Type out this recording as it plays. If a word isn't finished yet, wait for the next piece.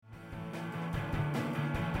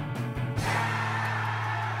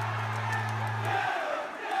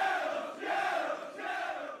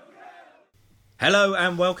Hello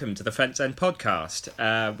and welcome to the Fence End podcast.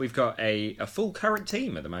 We've got a full current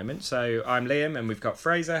team at the moment. So I'm Liam and we've got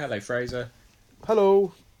Fraser. Hello, Fraser.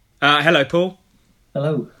 Hello. Hello, Paul.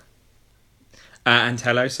 Hello. And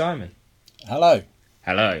hello, Simon. Hello.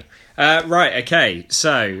 Hello. Right, okay.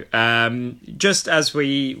 So just as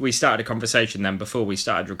we started a conversation then before we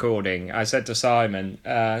started recording, I said to Simon,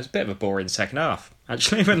 it's a bit of a boring second half,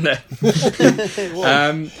 actually, wasn't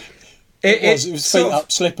it? It was feet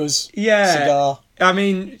up, slippers, cigar. I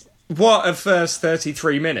mean, what a first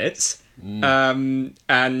 33 minutes.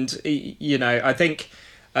 And, you know, I think,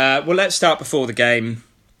 let's start before the game.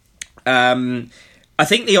 I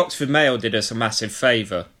think the Oxford Mail did us a massive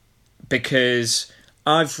favour because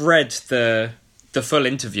I've read the full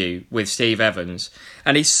interview with Steve Evans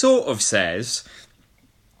and he sort of says,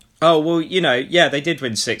 oh, well, you know, yeah, they did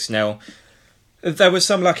win 6-0. There was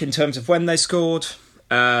some luck in terms of when they scored.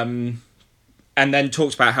 And then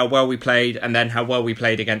talks about how well we played and then how well we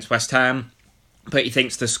played against West Ham. But he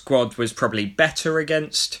thinks the squad was probably better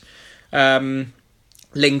against Lincoln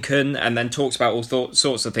and then talks about all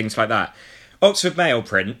sorts of things like that. Oxford Mail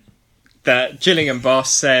print that Gillingham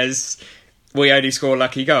boss says we only score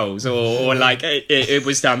lucky goals or like it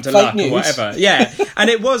was down to luck news. Or whatever. Yeah, and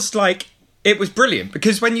it was brilliant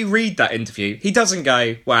because when you read that interview, he doesn't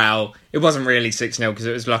go, wow, it wasn't really 6-0 because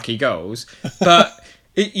it was lucky goals. But...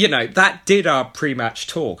 You know, that did our pre-match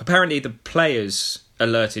talk. Apparently the players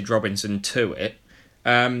alerted Robinson to it.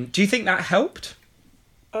 Do you think that helped?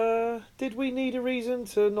 Did we need a reason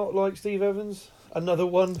to not like Steve Evans? Another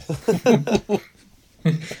one?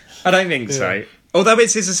 I don't think so. Although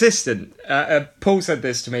it's his assistant. Paul said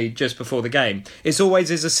this to me just before the game. It's always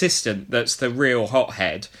his assistant that's the real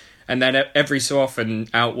hothead. And then every so often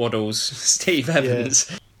out waddles Steve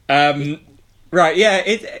Evans. Yeah. Right,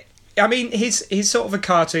 yeah, I mean, he's sort of a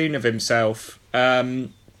cartoon of himself,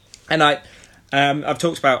 and I've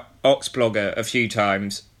talked about Oxblogger a few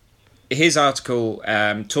times. His article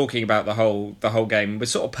talking about the whole game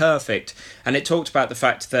was sort of perfect, and it talked about the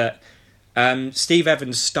fact that Steve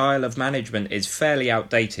Evans' style of management is fairly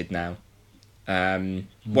outdated now,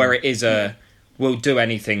 where it is we'll do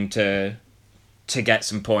anything to get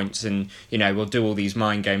some points, and you know we'll do all these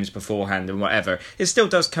mind games beforehand and whatever. It still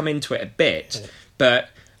does come into it a bit, but.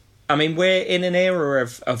 I mean, we're in an era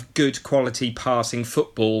of good quality passing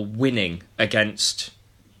football winning against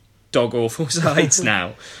dog-awful sides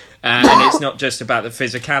now. And it's not just about the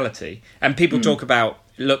physicality. And people talk about,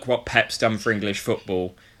 look what Pep's done for English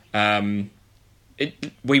football. We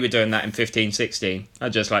were doing that in 15-16.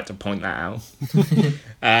 I'd just like to point that out.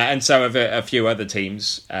 And so have a few other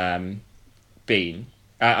teams been.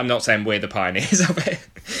 I'm not saying we're the pioneers of it.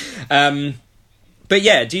 But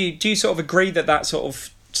yeah, do you sort of agree that sort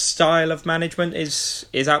of style of management is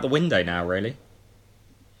out the window now, really?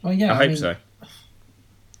 Well, yeah, I hope so.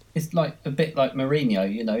 It's like a bit like Mourinho,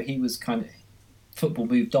 you know, he was kind of football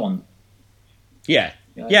moved on. Yeah.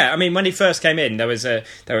 I mean, when he first came in, there was a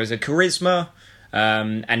charisma,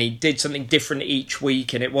 and he did something different each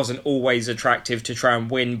week, and it wasn't always attractive to try and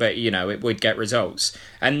win, but you know, it would get results.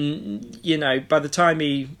 And you know, by the time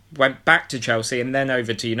he went back to Chelsea and then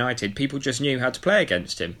over to United, people just knew how to play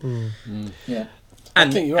against him. Yeah.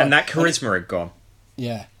 And that charisma had gone.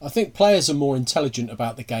 Yeah, I think players are more intelligent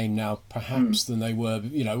about the game now, perhaps, than they were.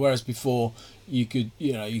 You know, whereas before you could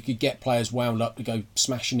get players wound up to go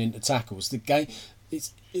smashing into tackles. The game,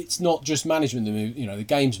 it's not just management that move. You know, the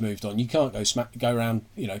game's moved on. You can't go around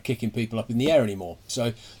kicking people up in the air anymore.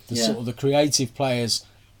 So sort of the creative players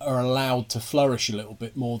are allowed to flourish a little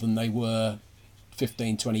bit more than they were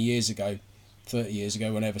 15, 20 years ago, 30 years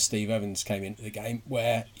ago, whenever Steve Evans came into the game,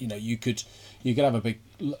 where you could have a big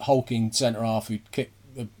hulking centre half who'd kick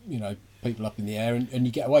people up in the air and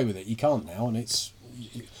you get away with it. You can't now, and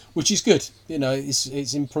which is good. You know,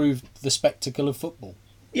 it's improved the spectacle of football.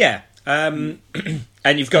 Yeah, and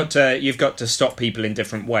you've got to stop people in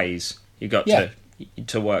different ways. You've got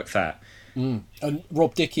to work that. And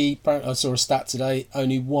Rob Dickie, I saw a stat today,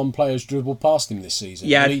 only one player's dribbled past him this season.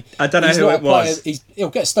 Yeah, I don't know who it was.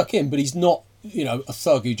 He'll get stuck in, but he's not a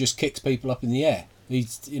thug who just kicks people up in the air.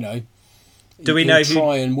 He's Do we know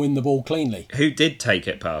try and win the ball cleanly? Who did take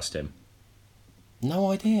it past him?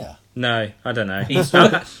 No idea. No, I don't know.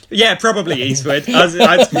 Eastwood? Yeah, probably Eastwood.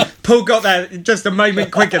 Paul got there just a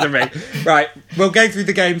moment quicker than me. Right, we'll go through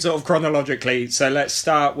the game sort of chronologically. So let's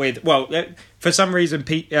start with... Well, for some reason,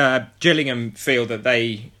 Gillingham feel that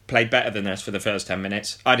they played better than us for the first 10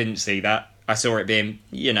 minutes. I didn't see that. I saw it being,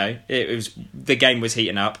 the game was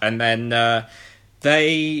heating up. And then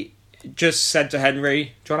they just said to Henry,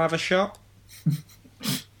 do you want to have a shot?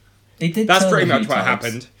 He did. That's pretty much what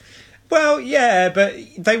happened. Well, yeah, but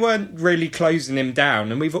they weren't really closing him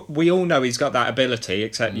down, and we all know he's got that ability.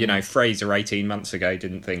 Except Fraser 18 months ago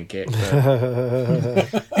didn't think it.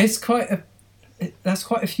 But... That's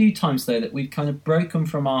quite a few times though that we've kind of broken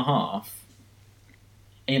from our half,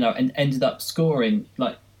 and ended up scoring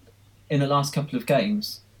like in the last couple of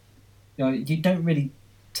games. You don't really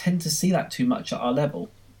tend to see that too much at our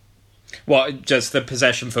level. What, just the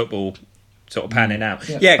possession football sort of panning out?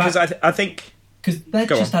 Yeah, because I think because they've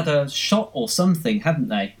just had a shot or something, hadn't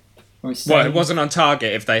they? Well, it wasn't on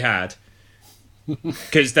target if they had.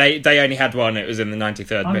 Because they only had one. It was in the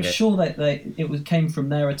 93rd minute. I'm sure that it came from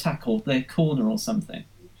their attack or their corner or something.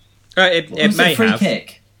 It may a free have.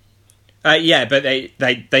 Kick. Yeah, but they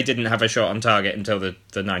didn't have a shot on target until the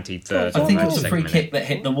 93rd. I think it was a free minute. kick that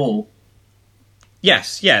hit the wall.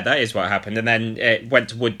 Yes, yeah, that is what happened, and then it went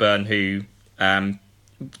to Woodburn, who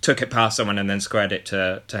took it past someone and then squared it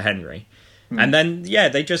to Henry, and then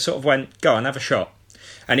they just sort of went, go on, have a shot,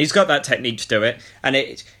 and he's got that technique to do it, and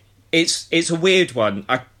it's a weird one.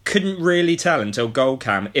 I couldn't really tell until goal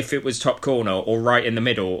cam if it was top corner or right in the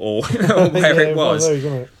middle or where it was.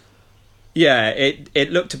 Yeah,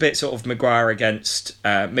 it looked a bit sort of Maguire against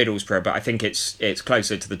Middlesbrough, but I think it's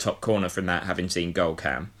closer to the top corner from that, having seen goal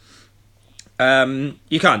cam.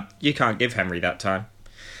 You can't give Henry that time.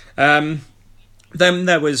 Then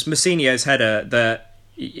there was Mousinho's header that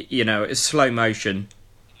is slow motion,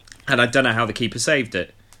 and I don't know how the keeper saved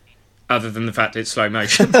it, other than the fact it's slow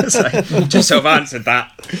motion. So just sort of answered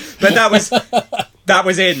that. But that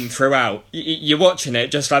was in throughout. You're watching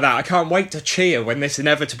it just like that. I can't wait to cheer when this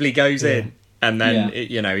inevitably goes in. And then,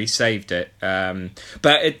 he saved it.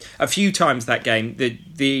 But a few times that game,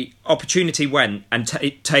 the opportunity went and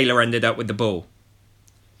Taylor ended up with the ball.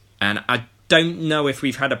 And I don't know if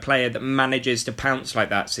we've had a player that manages to pounce like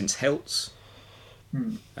that since Hiltz.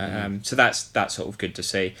 So that's sort of good to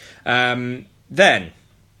see. Then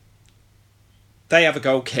they have a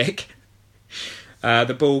goal kick.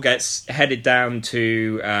 The ball gets headed down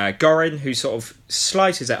to Gorin, who sort of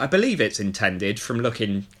slices it. I believe it's intended, from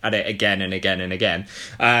looking at it again and again and again,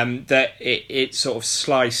 that it sort of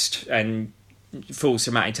sliced and falls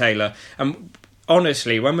to Matty Taylor. And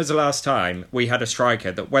honestly, when was the last time we had a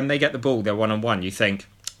striker that when they get the ball, they're one-on-one, you think,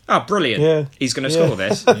 oh, brilliant, he's going to score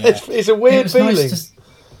this. It's a weird feeling.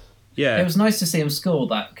 It was nice to see him score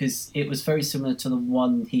that, because it was very similar to the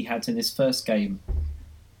one he had in his first game.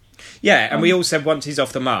 Yeah, and we all said once he's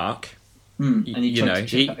off the mark, and he tried to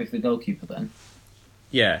chip it over the goalkeeper then.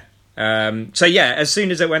 Yeah. As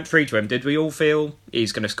soon as it went through to him, did we all feel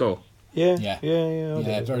he's going to score? Yeah,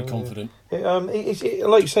 very confident.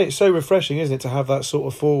 Like you say, it's so refreshing, isn't it, to have that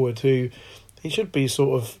sort of forward who... He should be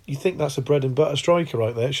sort of... You think that's a bread and butter striker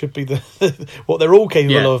right there. It should be what they're all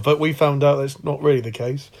capable of, but we found out that's not really the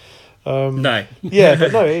case. No. Yeah,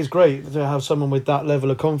 but no, it is great to have someone with that level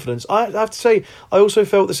of confidence. I have to say, I also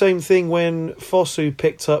felt the same thing when Fosu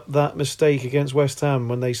picked up that mistake against West Ham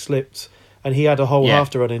when they slipped and he had a whole half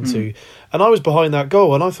to run into. And I was behind that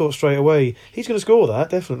goal and I thought straight away, he's going to score that,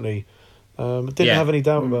 definitely. Didn't have any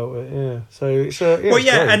doubt about it, So it's great.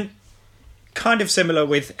 And kind of similar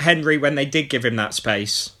with Henry when they did give him that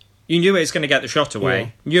space. You knew it was going to get the shot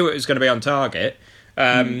away. Knew it was going to be on target.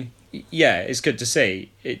 It's good to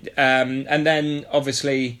see. And then,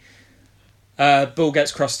 obviously, ball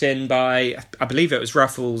gets crossed in by, I believe it was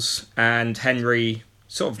Ruffles, and Henry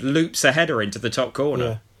sort of loops a header into the top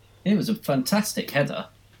corner. Yeah. It was a fantastic header.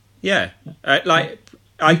 Yeah. I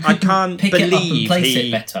can't pick believe it up and place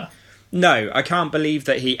it better. No, I can't believe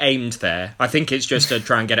that he aimed there. I think it's just to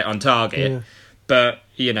try and get it on target. Yeah. But,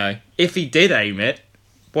 if he did aim it,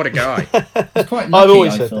 what a guy. It's quite lucky, I've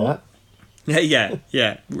always said that.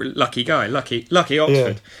 Yeah. Lucky guy. Lucky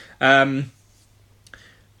Oxford. Yeah.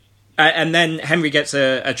 And then Henry gets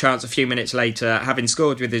a chance a few minutes later. Having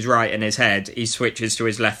scored with his right and his head, he switches to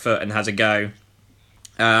his left foot and has a go.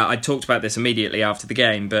 I talked about this immediately after the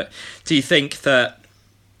game, but do you think that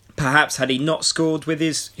perhaps had he not scored with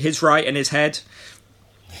his right and his head,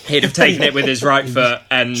 he'd have taken it with his right foot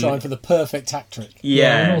and... Trying for the perfect hat trick.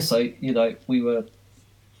 Yeah. And also, we were...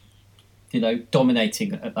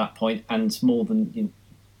 dominating at that point and more than,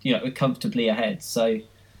 comfortably ahead. So,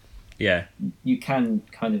 you can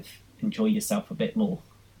kind of enjoy yourself a bit more.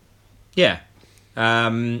 Yeah.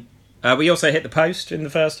 We also hit the post in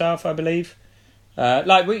the first half, I believe.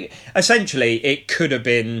 It could have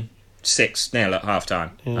been 6-0 at half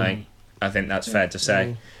time. I think that's fair to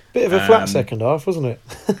say. Bit of a flat second half, wasn't it?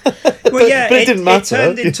 But it didn't matter. It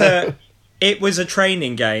turned into... It was a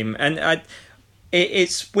training game, and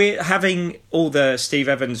it's weird having all the Steve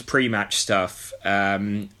Evans pre-match stuff.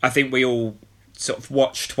 I think we all sort of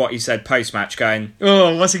watched what he said post match, going,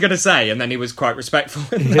 "Oh, what's he going to say?" And then he was quite respectful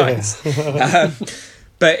and nice.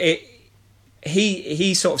 But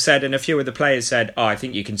he sort of said, and a few of the players said, "Oh, I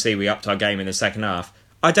think you can see we upped our game in the second half."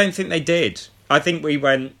 I don't think they did. I think we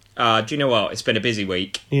went, do you know what? It's been a busy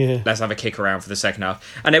week. Yeah. Let's have a kick around for the second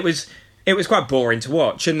half. And it was quite boring to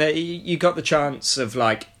watch. And you got the chance of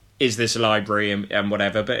like, is this a library and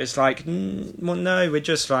whatever? But it's like, well, no, we're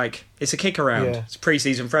just like, it's a kick around. Yeah. It's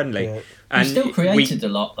pre-season friendly. Yeah. And we still created a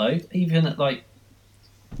lot though, even at like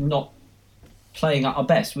not playing at our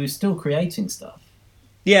best. We were still creating stuff.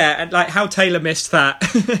 Yeah, and like how Taylor missed that.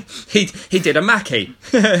 he did a Mackie.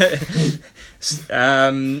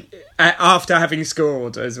 After having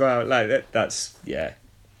scored as well. Like that's yeah.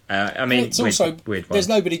 I mean, it's also weird one. There's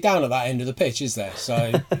nobody down at that end of the pitch, is there?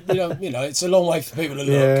 So you know, it's a long way for people to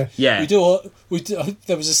look. Yeah. We do.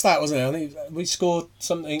 There was a stat, wasn't there? I think we scored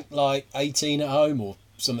something like 18 at home or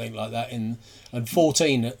something like that, and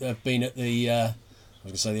 14 have been at the. I was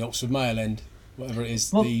going to say the Oxford Mail end, whatever it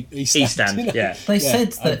is, well, the East End. You know? Yeah. They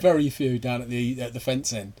said that and very few down at the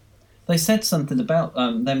fence end. they said something about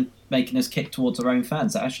them making us kick towards our own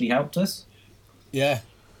fans. That actually helped us. Yeah,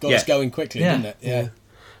 got us going quickly, didn't it? Yeah.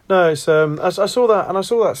 No, it's I saw that, and I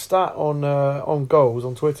saw that stat on goals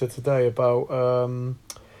on Twitter today about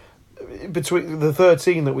between the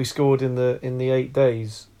 13 that we scored in the 8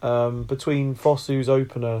 days, between Fosu's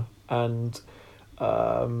opener and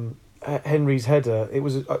Henry's header, it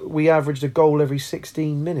was we averaged a goal every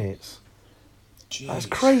 16 minutes. Jeez. That's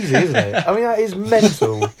crazy, isn't it? I mean, that is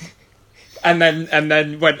mental. And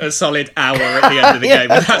then went a solid hour at the end of the game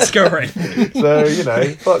without scoring. So, you know,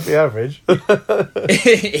 fuck the average.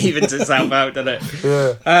 Even to Southampton, doesn't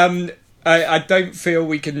it? Yeah. I don't feel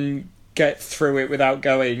we can get through it without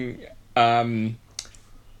going,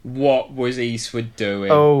 what was Eastwood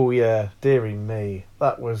doing? Oh, yeah. Dearie me.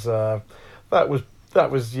 That was yeah. Put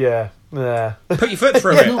your foot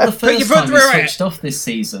through It's it. not the Put your first foot time we through it. switched off this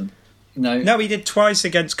season. No, he did twice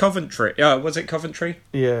against Coventry. Was it Coventry?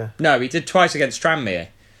 Yeah. No, he did twice against Tranmere.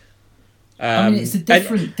 I mean, it's a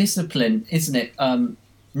different discipline, isn't it?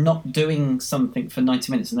 Not doing something for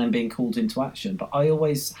 90 minutes and then being called into action. But I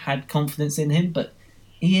always had confidence in him. But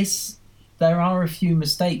there are a few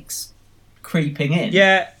mistakes creeping in.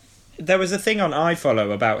 Yeah, there was a thing on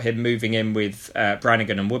iFollow about him moving in with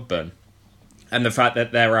Brannigan and Woodburn. And the fact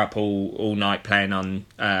that they're up all night playing on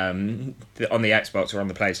the Xbox or on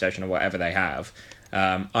the PlayStation or whatever they have.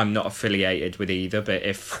 I'm not affiliated with either, but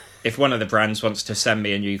if one of the brands wants to send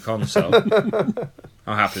me a new console,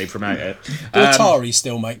 I'll happily promote it. Do Atari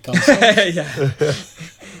still make consoles?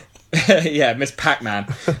 Yeah, Miss Pac-Man.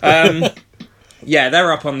 Yeah,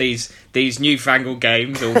 they're up on these newfangled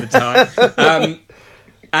games all the time.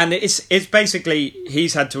 And it's basically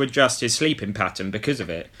he's had to adjust his sleeping pattern because of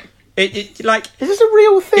it. Like, is this a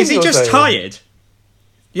real thing? Is he just tired?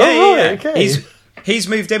 Yeah, oh, yeah. right, okay. He's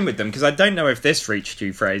moved in with them because I don't know if this reached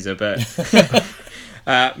you, Fraser, but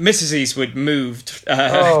Mrs. Eastwood moved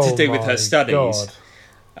to do with her studies,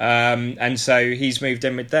 and so he's moved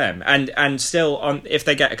in with them. And still, if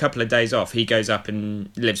they get a couple of days off, he goes up and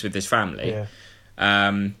lives with his family.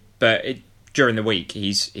 Yeah. But during the week,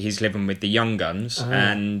 he's living with the young guns,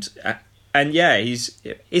 and yeah, is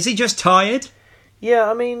he just tired?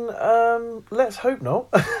 Yeah, I mean, let's hope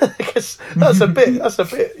not, because that's a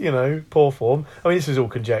bit, you know, poor form. I mean, this is all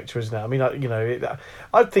conjecture, isn't it? I mean, I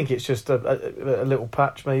think it's just a little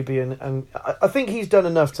patch maybe, and I think he's done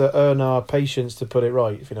enough to earn our patience to put it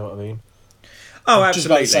right, if you know what I mean. Oh, I absolutely. was just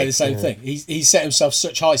about to say the same thing. He's set himself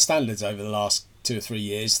such high standards over the last 2 or 3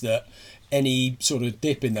 years that any sort of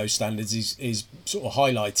dip in those standards is sort of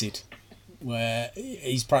highlighted, where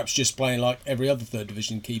he's perhaps just playing like every other third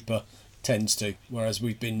division keeper tends to, whereas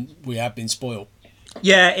we have been spoiled.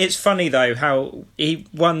 Yeah, it's funny though how he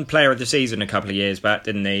won Player of the Season a couple of years back,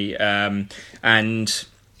 didn't he? And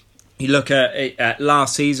you look at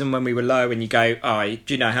last season when we were low, and you go, "Oh,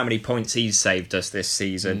 do you know how many points he's saved us this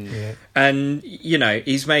season?" Yeah. And you know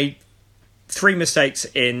he's made 3 mistakes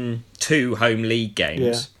in 2 home league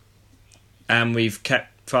games, and we've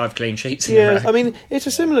kept 5 clean sheets. In a row. I mean, it's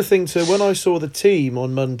a similar thing to when I saw the team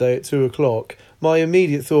on Monday at 2:00. My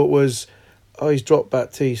immediate thought was, "Oh, he's dropped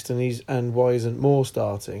Baptiste, and why isn't Moore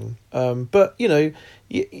starting?" But you know,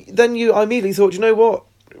 I immediately thought, you know what,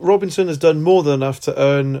 Robinson has done more than enough to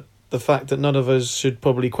earn the fact that none of us should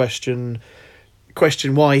probably question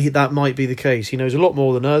why that might be the case. He knows a lot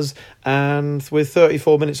more than us, and with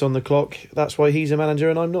 34 minutes on the clock, that's why he's a manager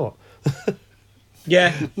and I'm not.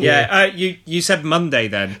 Yeah. You said Monday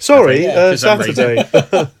then. Sorry, for some Saturday.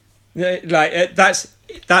 Yeah, like that's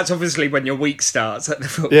obviously when your week starts at the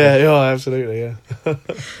football. Yeah, absolutely, yeah.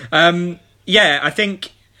 Yeah, I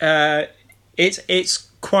think it's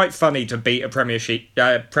quite funny to beat a Premiership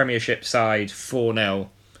side 4-0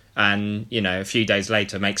 and, you know, a few days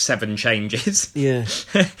later make 7 changes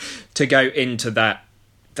to go into that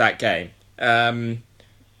game. I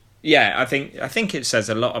think it says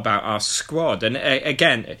a lot about our squad. And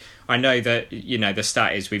again, I know that, you know, the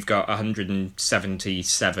stat is we've got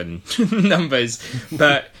 177 numbers,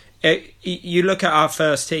 but you look at our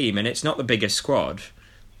first team and it's not the biggest squad.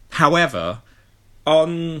 However,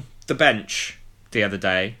 on the bench the other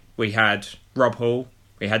day, we had Rob Hall,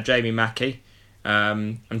 we had Jamie Mackie.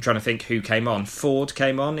 I'm trying to think who came on. Ford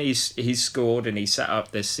came on. He's scored and he's set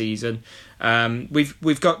up this season.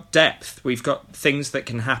 We've got depth. We've got things that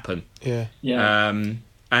can happen. Yeah. And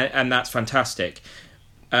that's fantastic.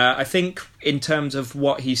 I think in terms of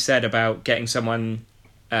what he said about getting someone,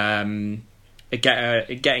 getting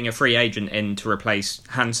a free agent in to replace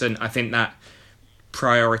Hansen, I think that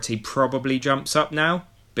priority probably jumps up now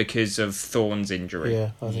because of Thorne's injury.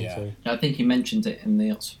 Yeah, I think so. I think he mentioned it in the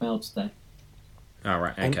Oxford Mail today. Oh,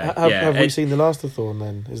 right, okay. And have we seen the last of Thorne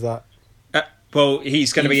then? Is that... well,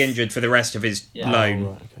 he's going to be injured for the rest of his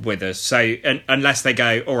loan with us. So unless they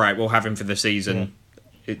go, all right, we'll have him for the season,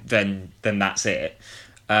 then that's it.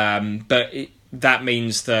 But that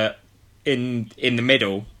means that in the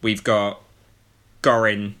middle, we've got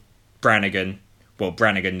Gorin, Brannigan. Well,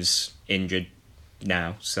 Brannigan's injured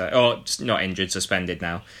now, not injured, suspended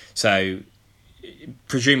now. So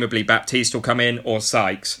presumably Baptiste will come in or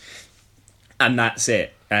Sykes. And that's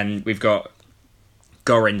it. And we've got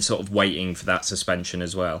Gorin sort of waiting for that suspension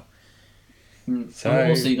as well. So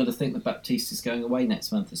also, you've got to think that Baptiste is going away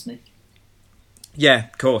next month, isn't he? Yeah,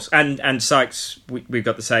 of course. And Sykes, we've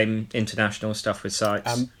got the same international stuff with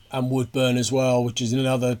Sykes. And Woodburn as well, which is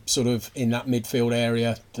another sort of in that midfield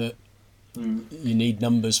area that you need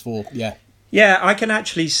numbers for. Yeah. Yeah, I can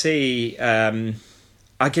actually see... I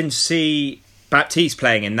can see Baptiste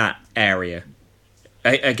playing in that area.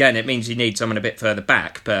 Again, it means you need someone a bit further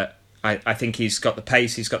back, but I think he's got the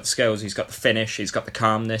pace, he's got the skills, he's got the finish, he's got the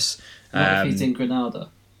calmness. What if he's in Granada?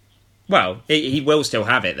 Well, he will still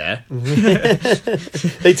have it there.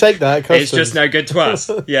 They take that. It's just no good to us.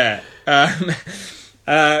 Yeah.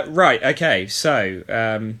 Right, okay, so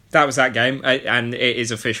that was that game, and it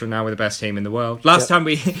is official now we're the best team in the world. Last time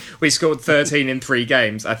we scored 13 in 3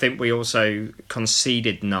 games, I think we also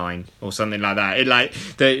conceded 9 or something like that.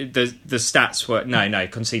 The stats were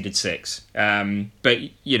conceded 6. But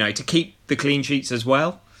you know, to keep the clean sheets as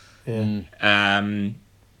well. I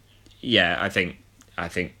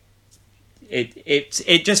think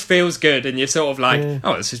it just feels good, and you're sort of like,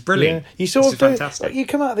 oh, this is brilliant. You sort of fantastic. Like, you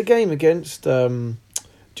come out of the game against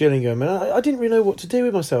Gillingham, and I didn't really know what to do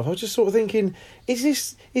with myself. I was just sort of thinking, is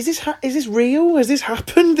this real? Has this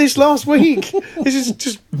happened this last week? This is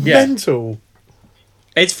just mental.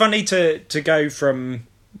 It's funny to go from,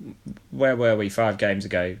 where were we 5 games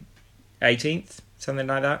ago? 18th, something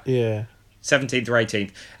like that. Yeah, 17th or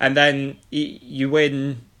 18th, and then you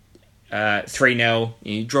win 3-0,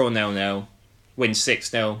 you draw 0-0, win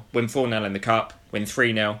 6-0, win 4-0 in the cup, win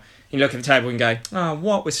 3-0. You look at the table and go, oh,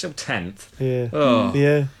 what? We're still 10th. Yeah. Oh.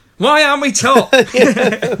 Yeah. Why aren't we top? Well,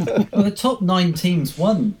 the top 9 teams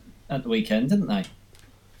won at the weekend, didn't they?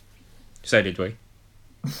 So did we.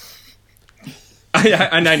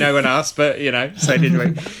 I know no one asked, but, you know, so did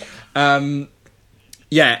we.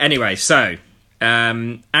 Anyway, so,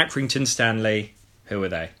 Accrington Stanley, who are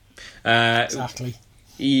they? Exactly.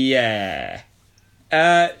 Yeah.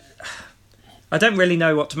 I don't really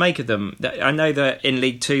know what to make of them. I know that in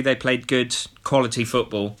League 2 they played good quality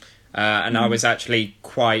football, and I was actually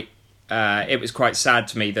quite... it was quite sad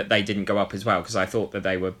to me that they didn't go up as well, because I thought that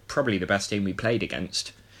they were probably the best team we played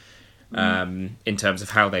against, in terms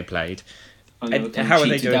of how they played. How are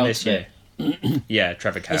they doing this year? Yeah,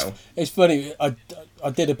 Trevor Kettle. It's funny. I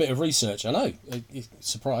did a bit of research. I know,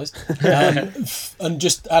 surprised, and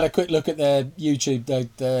just had a quick look at their YouTube,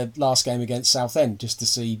 their last game against Southend, just to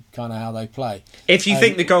see kind of how they play. If you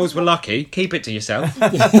think the goals were lucky, keep it to yourself.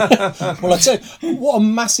 Well, I tell you, what a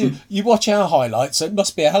massive! You watch our highlights. So it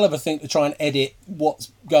must be a hell of a thing to try and edit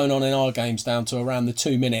what's going on in our games down to around the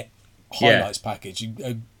 2-minute highlights package.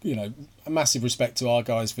 You know, a massive respect to our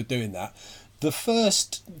guys for doing that. So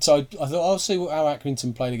I thought I'll see how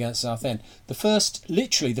Accrington played against Southend. The first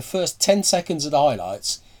 10 seconds of the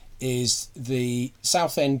highlights is the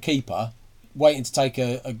Southend keeper waiting to take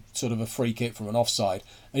a sort of a free kick from an offside,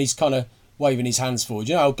 and he's kind of waving his hands forward.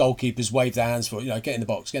 You know how goalkeepers wave their hands forward, you know, get in the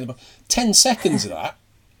box. 10 seconds of that.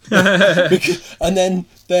 And then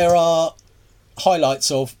there are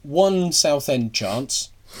highlights of 1 Southend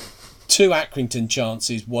chance, 2 Accrington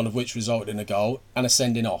chances, one of which resulted in a goal, and a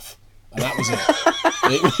sending off. and that was it.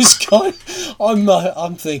 It was kind of,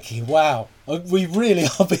 I'm thinking, wow, we really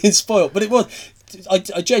are being spoilt. But it was. I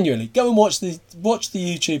genuinely go and watch the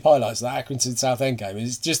YouTube highlights of that Accrington Southend game.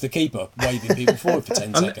 It's just the keeper waving people forward for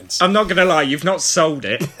 10 seconds. I'm not going to lie, you've not sold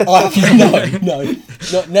it. No.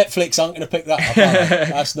 Netflix aren't going to pick that up.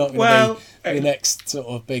 That's not going to be the next sort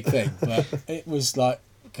of big thing. But it was like,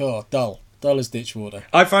 God, dull as ditch water.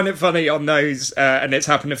 I find it funny on those, and it's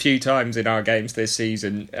happened a few times in our games this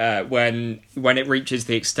season, when it reaches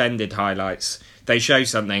the extended highlights, they show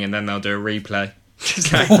something and then they'll do a replay.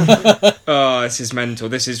 Just like, oh, this is mental.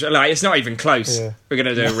 This is like, it's not even close. Yeah. We're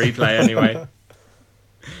going to do a replay anyway.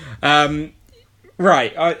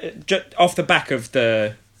 Right. Just off the back of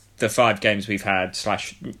the 5 games we've had,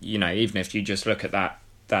 even if you just look at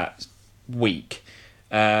that week,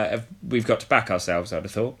 we've got to back ourselves, I'd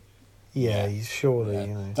have thought. Yeah, surely. Yeah.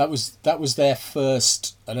 You know. That was their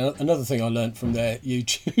first. Another thing I learnt from their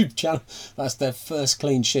YouTube channel. That's their first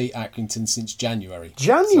clean sheet, Accrington, since January.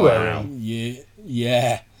 January.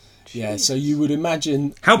 Yeah. So you would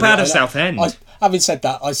imagine. How bad are Southend? Having said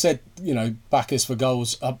that, I said back us for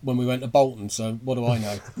goals up when we went to Bolton. So what do I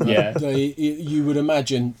know? Yeah. You would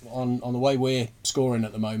imagine on the way we're scoring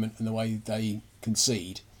at the moment and the way they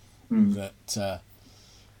concede that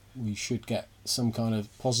we should get some kind of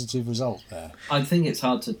positive result there. I think it's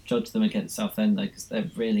hard to judge them against Southend though, because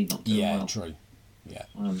they're really not doing well. Yeah, true. Yeah,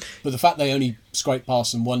 but the fact they only scraped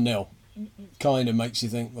past them 1-0 kind of makes you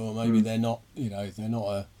think, well, maybe they're not. They're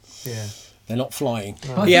not flying.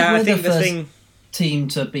 No. I think the thing team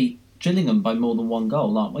to beat Gillingham by more than 1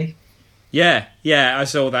 goal, aren't we? Yeah, I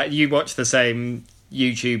saw that. You watched the same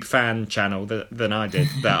YouTube fan channel that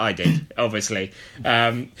I did, obviously.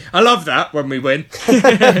 I love that when we win.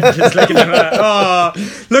 Just looking at that. Oh,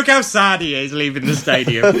 look how sad he is leaving the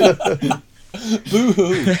stadium.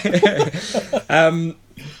 Boo-hoo.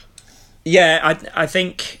 I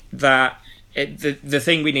think that the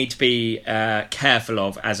thing we need to be careful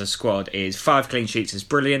of as a squad is 5 clean sheets is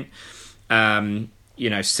brilliant.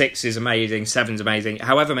 6 is amazing, 7's amazing.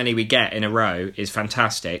 However many we get in a row is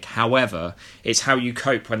fantastic. However, it's how you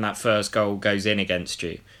cope when that first goal goes in against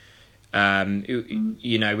you.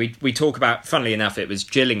 We talk about, funnily enough, it was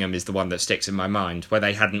Gillingham is the one that sticks in my mind, where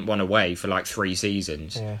they hadn't won away for like 3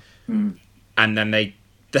 seasons. Yeah. And then they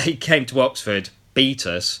came to Oxford, beat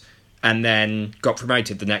us, and then got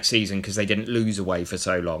promoted the next season because they didn't lose away for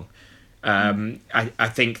so long. I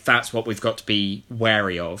think that's what we've got to be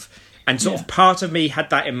wary of. And sort of part of me had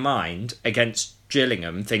that in mind against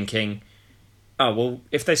Gillingham, thinking, oh, well,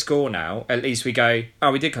 if they score now, at least we go,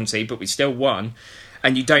 oh, we did concede, but we still won.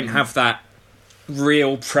 And you don't have that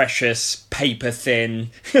real precious, paper-thin...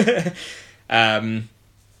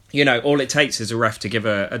 all it takes is a ref to give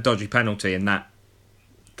a dodgy penalty and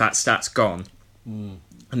that stat's gone. And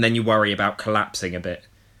then you worry about collapsing a bit,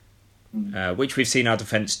 which we've seen our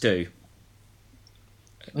defence do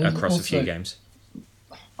across a few games.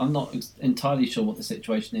 I'm not entirely sure what the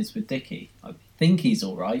situation is with Dickie. I think he's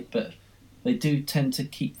all right, but they do tend to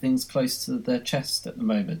keep things close to their chest at the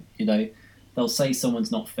moment. They'll say someone's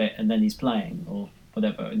not fit and then he's playing or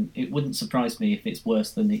whatever, and it wouldn't surprise me if it's worse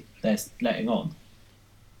than they're letting on.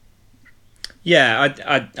 Yeah,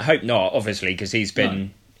 I hope not, obviously, because he's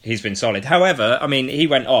been solid. However, I mean, he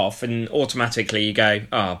went off and automatically you go,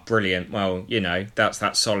 oh, brilliant. Well, that's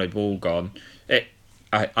that solid wall gone.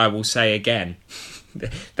 I will say again,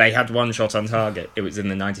 they had 1 shot on target. It was in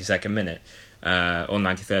the 92nd minute or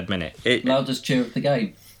 93rd minute. Loudest cheer of the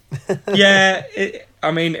game. Yeah, it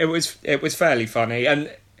was fairly funny, and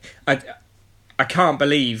I can't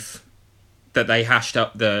believe that they hashed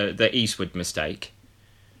up the Eastwood mistake.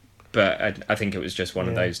 But I think it was just one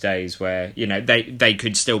of those days where they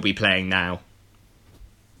could still be playing now.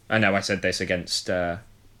 I know I said this against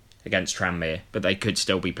Tranmere, but they could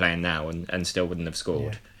still be playing now and still wouldn't have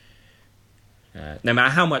scored. No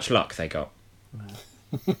matter how much luck they got.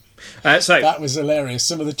 So that was hilarious.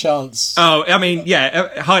 Some of the chants. Oh, I mean,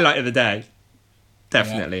 highlight of the day,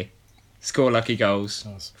 definitely. Yeah. Score lucky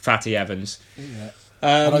goals. Fatty Evans. Yeah.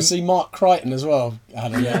 And I see Mark Crichton as well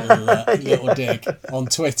had a little dig on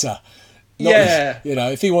Twitter.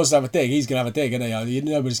 If he wants to have a dig, he's going to have a dig, isn't he?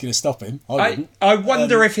 Nobody's going to stop him. I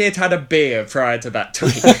wonder if he'd had a beer prior to that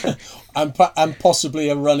tweet. and possibly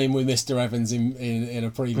a run-in with Mr. Evans in a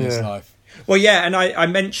previous life. Well, yeah, and I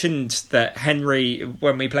mentioned that Henry,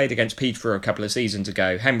 when we played against Peterborough a couple of seasons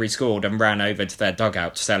ago, Henry scored and ran over to their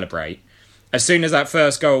dugout to celebrate. As soon as that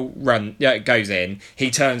first goal goes in,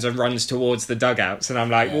 he turns and runs towards the dugouts, and I'm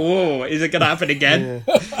like, whoa, is it going to happen again?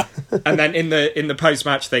 And then in the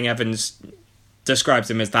post-match thing, Evans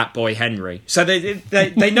describes him as that boy Henry. So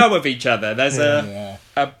they know of each other. There's a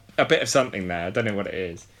a bit of something there. I don't know what it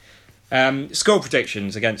is. Score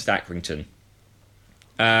predictions against Accrington.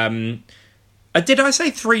 Did I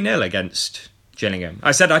say 3-0 against Gillingham?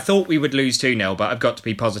 I said I thought we would lose 2-0, but I've got to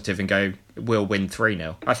be positive and go, we'll win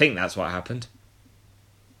 3-0. I think that's what happened.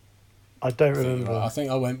 I don't remember. I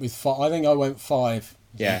think I went with 5. I think I went 5.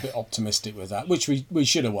 Yeah. A bit optimistic with that, which we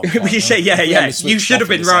should have won. You should have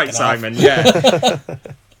been right, Simon. Yeah.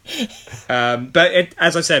 But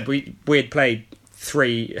as I said, we had played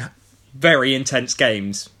 3 very intense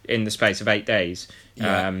games in the space of 8 days,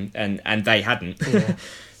 and they hadn't. Yeah.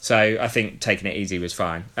 So I think taking it easy was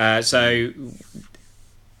fine. So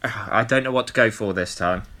I don't know what to go for this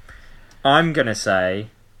time. I'm going to say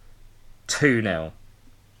 2-0.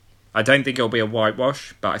 I don't think it'll be a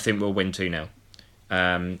whitewash, but I think we'll win 2-0.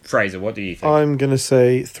 Fraser, what do you think? I'm going to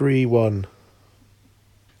say 3-1.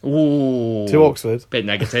 Ooh. To Oxford. Bit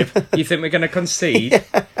negative. You think we're going to concede?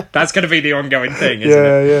 Yeah. That's going to be the ongoing thing, isn't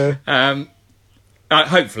it? Yeah.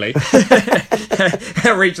 Hopefully.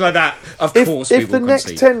 A reach like that, of course we will concede. If the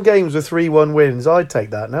next 10 games are 3-1 wins, I'd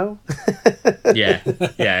take that now. Yeah,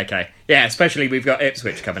 okay. Yeah, especially we've got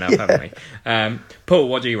Ipswich coming up, haven't we? Paul,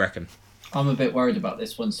 what do you reckon? I'm a bit worried about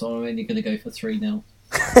this one, so I'm only going to go for 3-0.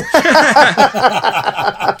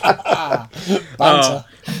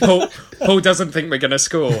 Paul doesn't think we're going to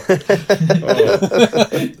score.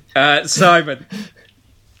 Simon.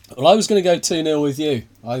 Well, I was going to go 2-0 with you.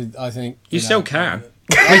 I think you still can.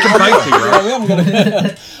 We can both be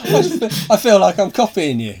right. I feel like I'm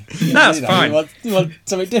copying you. That's fine. You want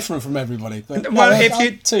something different from everybody. But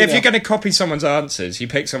if you're going to copy someone's answers, you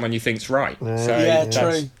pick someone you think's right.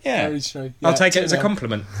 True. Yeah, very true. I'll take it as a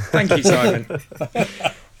compliment. Thank you, Simon.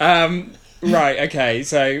 Right, okay.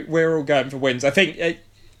 So we're all going for wins. I think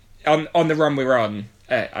on the run we're on,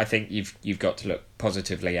 I think you've got to look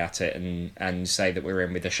positively at it and say that we're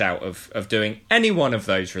in with a shout of doing any one of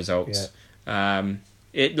those results. Yeah.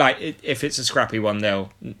 If it's a scrappy 1-0,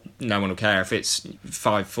 no one will care. If it's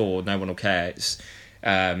 5-4, no one will care. It's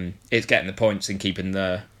getting the points and keeping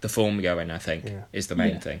the form going, I think, is the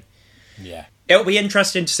main thing. Yeah. It'll be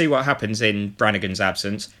interesting to see what happens in Brannigan's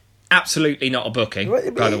absence. Absolutely not a booking,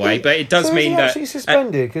 by the way, but it does mean that... Is he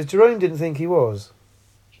suspended? Because Jerome didn't think he was.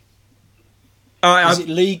 Is it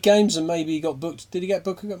league games and maybe he got booked? Did he get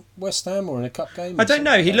booked at West Ham or in a cup game? I don't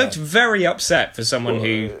know. He looked very upset for someone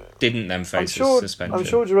who didn't then face a suspension. I'm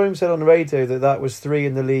sure Jerome said on the radio that was 3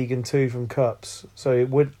 in the league and 2 from cups. So it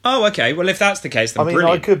would. Oh, okay. Well, if that's the case, then brilliant.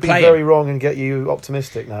 I could be very wrong and get you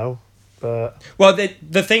optimistic now. But well,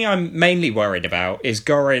 the thing I'm mainly worried about is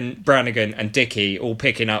Gorin, Brannigan, and Dickey all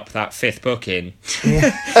picking up that 5th booking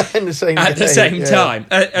in the same at the same time.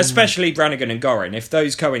 Especially Brannigan and Gorin, if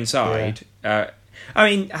those coincide. Yeah. I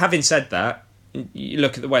mean, having said that, you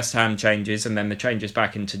look at the West Ham changes and then the changes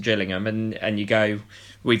back into Gillingham, and you go,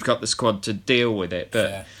 we've got the squad to deal with it.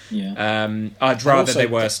 But I'd rather they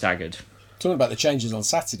were staggered. Talking about the changes on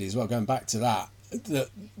Saturday as well, going back to that,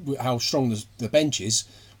 how strong the bench is.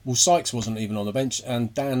 Well, Sykes wasn't even on the bench,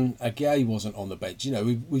 and Dan Aguirre wasn't on the bench. You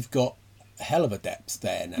know, we've got a hell of a depth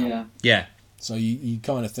there now. Yeah. So you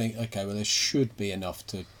kind of think, okay, well, there should be enough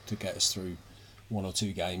to get us through 1 or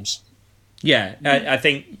 2 games. Yeah, I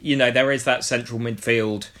think, there is that central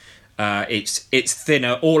midfield. It's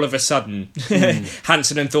thinner all of a sudden.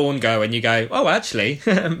 Hansen and Thorne go, and you go, oh, actually,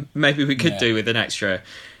 maybe we could do with an extra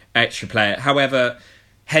player. However,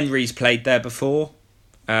 Henry's played there before.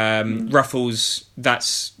 Ruffles,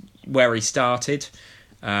 that's where he started.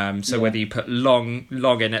 Whether you put Long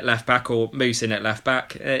in at left back or Moose in at left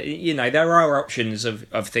back, there are options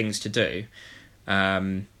of things to do.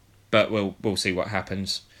 But we'll see what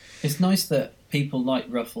happens. It's nice that people like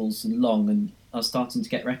Ruffles and Long are starting to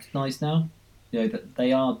get recognised now. That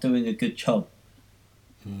they are doing a good job.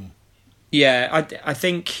 Yeah, I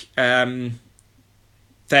think they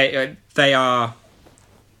are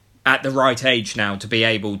at the right age now to be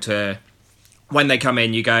able to, when they come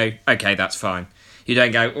in, you go, okay, that's fine. You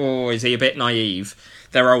don't go, oh, is he a bit naive?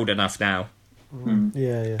 They're old enough now.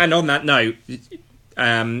 Yeah. And on that note,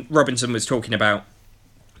 Robinson was talking about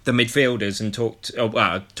the midfielders and talked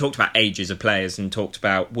about ages of players and talked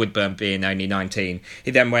about Woodburn being only 19.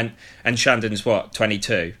 He then went, and Shandon's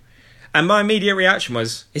 22? And my immediate reaction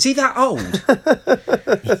was, is he that old?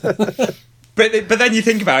 But then you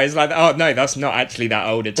think about it, it's like, oh no, that's not actually that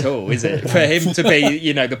old at all, is it? For him to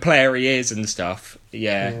be, the player he is and stuff.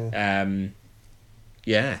 Yeah.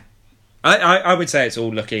 I would say it's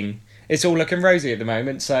all looking rosy at the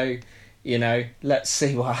moment. So, let's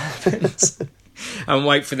see what happens. And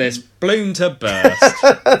wait for this bloom to burst.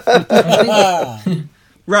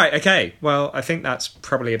 Right, okay. Well, I think that's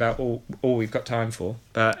probably about all we've got time for.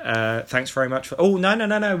 But thanks very much for... Oh,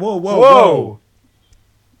 no. Whoa.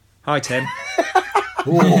 Hi, Tim.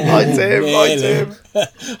 Hi, Tim.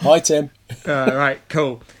 Hi, Tim. Right,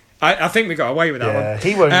 cool. I think we got away with that one.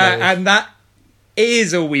 He won't know. And that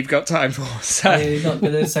is all we've got time for. So. You're not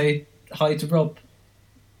going to say hi to Rob?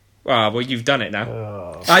 Well, you've done it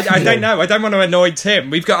now. I don't know. I don't want to annoy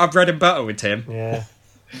Tim. We've got our bread and butter with Tim. Yeah.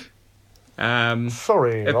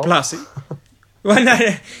 Sorry. Plus, well, no,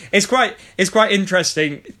 it's quite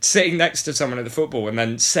interesting sitting next to someone at the football and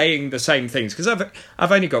then saying the same things, because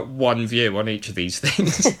I've only got one view on each of these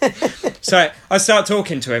things. So I start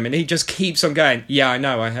talking to him and he just keeps on going. Yeah, I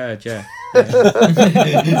know. I heard. Yeah. I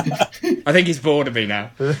think he's bored of me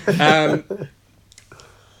now.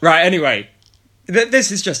 Right. Anyway.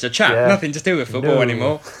 This is just a chat, nothing to do with football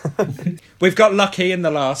anymore. We've got lucky in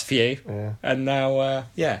the last few, and now,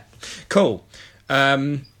 cool.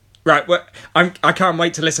 Right, well, I can't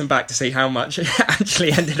wait to listen back to see how much it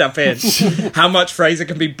actually ended up in, how much Fraser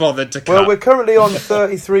can be bothered to cut. Well, we're currently on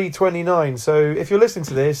 33.29, so if you're listening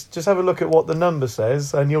to this, just have a look at what the number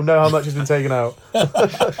says, and you'll know how much has been taken out.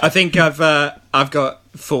 I think I've got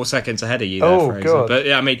 4 seconds ahead of you there, Fraser. God. But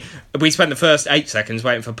yeah, I mean, we spent the first 8 seconds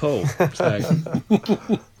waiting for Paul. So.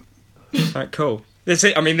 Right, cool. This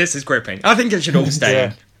is gripping. I think it should all stay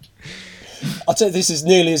in. I'll tell you, this is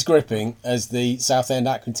nearly as gripping as the Southend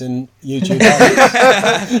Accrington YouTube.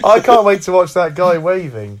 I can't wait to watch that guy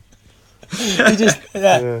waving.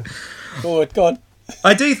 Go on.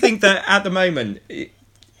 I do think that at the moment,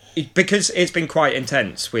 because it's been quite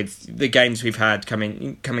intense with the games we've had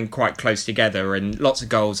coming quite close together and lots of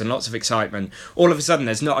goals and lots of excitement, all of a sudden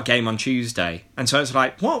there's not a game on Tuesday. And so it's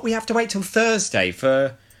like, what? We have to wait till Thursday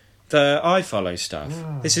for the iFollow stuff.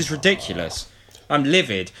 This is ridiculous. I'm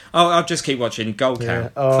livid. I'll just keep watching Goal Cam.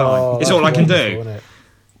 Fine. It's all I can do.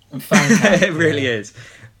 It really is.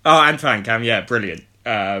 Oh, and Fan Cam, brilliant.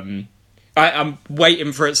 I'm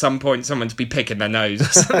waiting for at some point someone to be picking their nose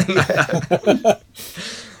or something like that.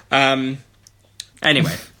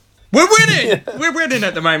 Anyway, we're winning! We're winning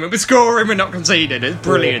at the moment. We're scoring, we're not conceding. It's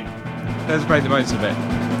brilliant. Let's make the most of it.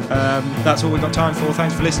 That's all we've got time for.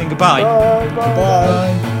 Thanks for listening. Goodbye.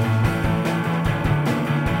 Bye.